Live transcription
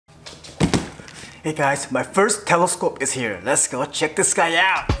Hey guys, my first telescope is here. Let's go check this guy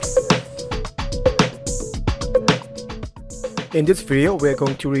out. In this video, we're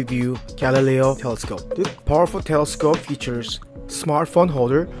going to review Galileo telescope. This powerful telescope features smartphone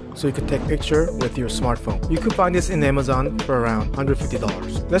holder, so you can take picture with your smartphone. You can find this in Amazon for around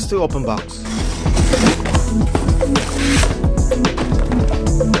 $150. Let's do open box.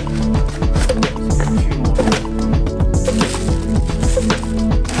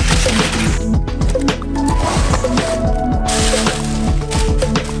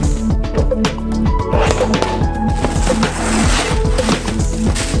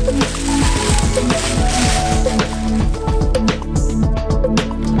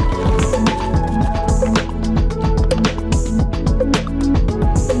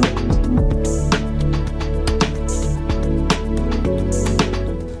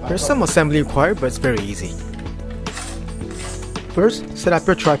 There's some assembly required, but it's very easy. First, set up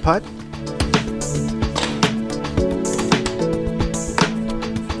your tripod.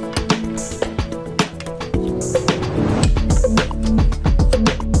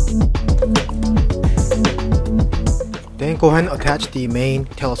 Then go ahead and attach the main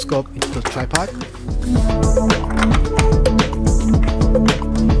telescope into the tripod.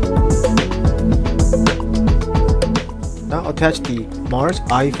 Now attach the Mars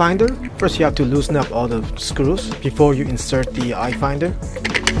eye finder. First you have to loosen up all the screws before you insert the eye finder.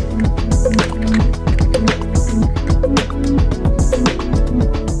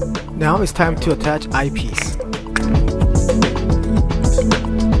 Now it's time to attach eyepiece.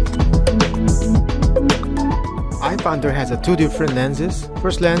 Eye finder has two different lenses.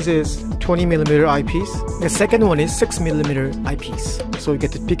 First lens is 20mm eyepiece. The second one is 6mm eyepiece. So you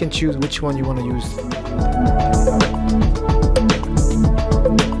get to pick and choose which one you want to use.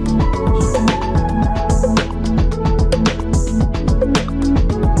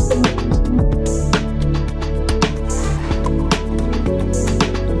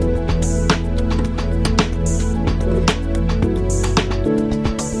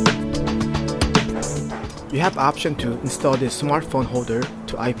 You have option to install this smartphone holder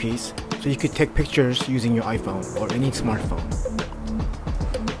to eyepiece, so you could take pictures using your iPhone or any smartphone.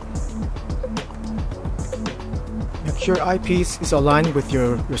 Make sure eyepiece is aligned with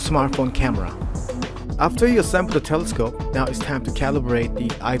your smartphone camera. After you assemble the telescope, now it's time to calibrate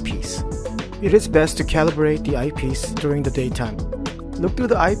the eyepiece. It is best to calibrate the eyepiece during the daytime. Look through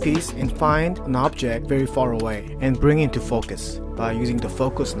the eyepiece and find an object very far away and bring it into focus by using the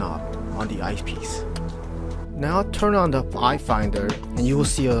focus knob on the eyepiece. Now turn on the eye finder and you will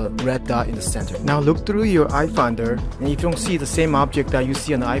see a red dot in the center. Now look through your eye finder, and if you don't see the same object that you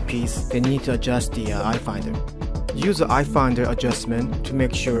see on the eyepiece, then you need to adjust the eye finder. Use the eye finder adjustment to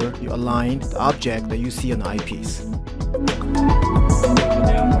make sure you align the object that you see on the eyepiece.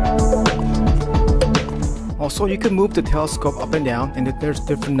 Also, you can move the telescope up and down, and there's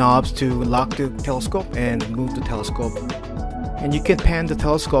different knobs to lock the telescope and move the telescope. And you can pan the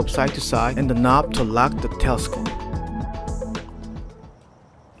telescope side to side and the knob to lock the telescope.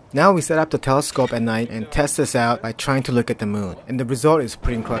 Now we set up the telescope at night and test this out by trying to look at the moon, and the result is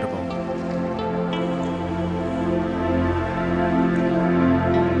pretty incredible.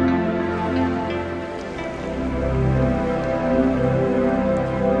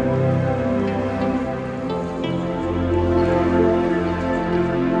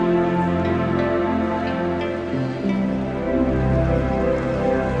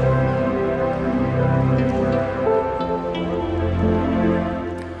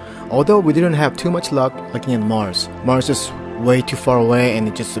 Although we didn't have too much luck looking at Mars. Mars is way too far away and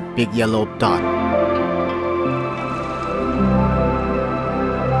it's just a big yellow dot.